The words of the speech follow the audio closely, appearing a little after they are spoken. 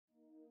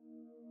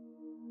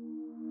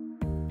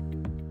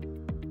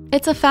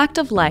It's a fact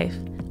of life.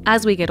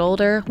 As we get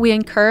older, we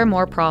incur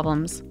more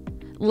problems.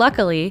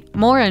 Luckily,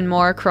 more and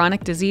more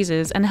chronic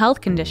diseases and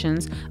health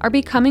conditions are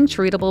becoming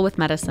treatable with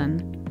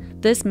medicine.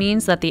 This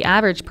means that the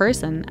average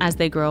person, as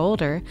they grow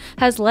older,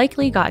 has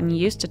likely gotten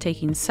used to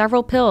taking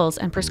several pills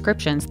and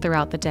prescriptions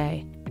throughout the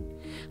day.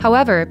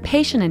 However,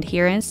 patient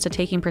adherence to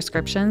taking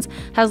prescriptions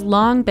has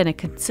long been a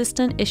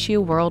consistent issue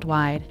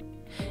worldwide.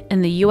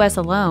 In the US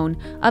alone,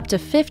 up to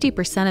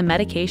 50% of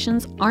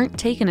medications aren't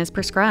taken as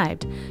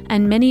prescribed,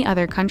 and many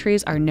other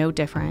countries are no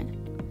different.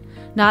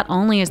 Not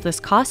only is this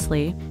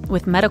costly,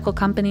 with medical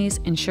companies,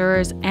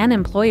 insurers, and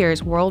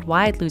employers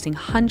worldwide losing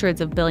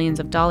hundreds of billions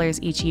of dollars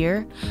each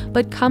year,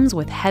 but comes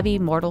with heavy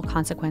mortal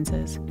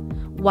consequences.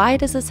 Why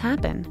does this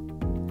happen?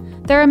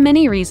 There are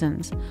many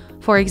reasons.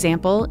 For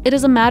example, it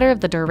is a matter of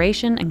the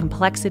duration and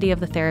complexity of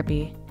the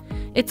therapy.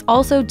 It's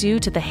also due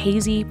to the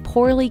hazy,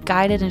 poorly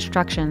guided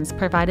instructions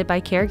provided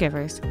by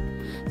caregivers.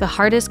 The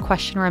hardest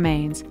question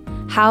remains,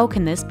 how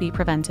can this be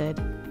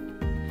prevented?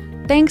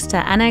 Thanks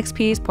to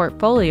NXP's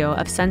portfolio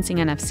of sensing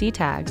NFC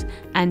tags,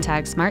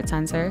 NTAG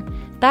SmartSensor,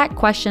 that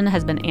question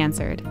has been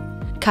answered.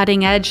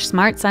 Cutting-edge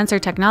smart sensor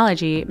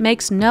technology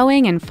makes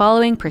knowing and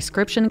following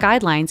prescription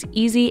guidelines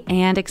easy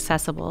and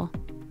accessible.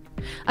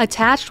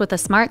 Attached with a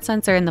smart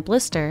sensor in the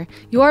blister,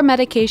 your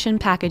medication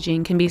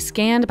packaging can be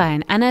scanned by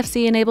an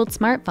NFC-enabled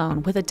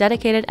smartphone with a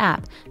dedicated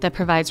app that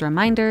provides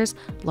reminders,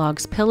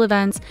 logs pill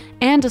events,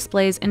 and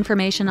displays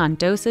information on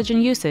dosage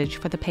and usage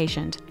for the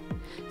patient.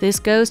 This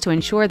goes to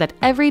ensure that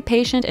every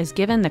patient is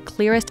given the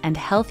clearest and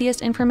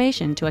healthiest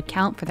information to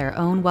account for their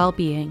own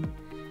well-being.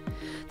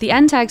 The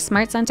NTAG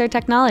SmartSensor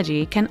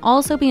technology can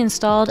also be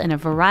installed in a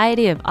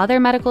variety of other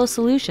medical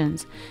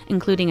solutions,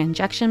 including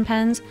injection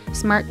pens,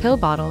 smart pill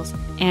bottles,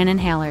 and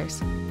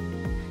inhalers.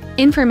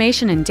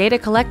 Information and data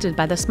collected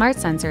by the smart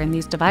sensor in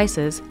these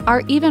devices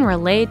are even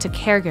relayed to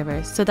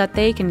caregivers so that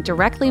they can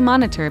directly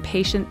monitor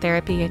patient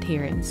therapy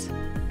adherence.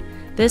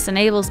 This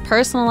enables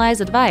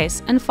personalized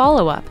advice and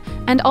follow-up,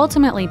 and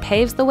ultimately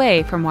paves the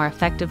way for more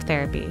effective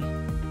therapy.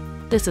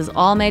 This is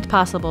all made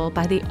possible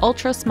by the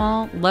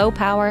ultra-small,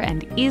 low-power,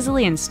 and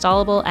easily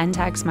installable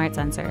NTAG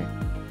SmartSensor.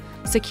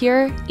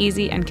 Secure,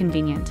 easy, and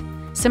convenient.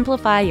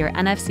 Simplify your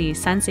NFC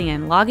sensing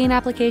and logging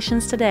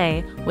applications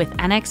today with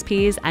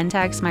NXP's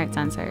NTAG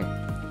SmartSensor.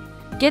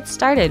 Get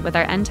started with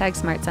our NTAG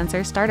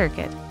SmartSensor Starter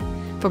Kit.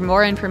 For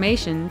more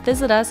information,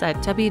 visit us at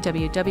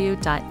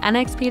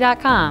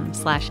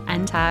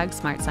www.nxp.com/NTAG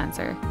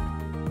SmartSensor.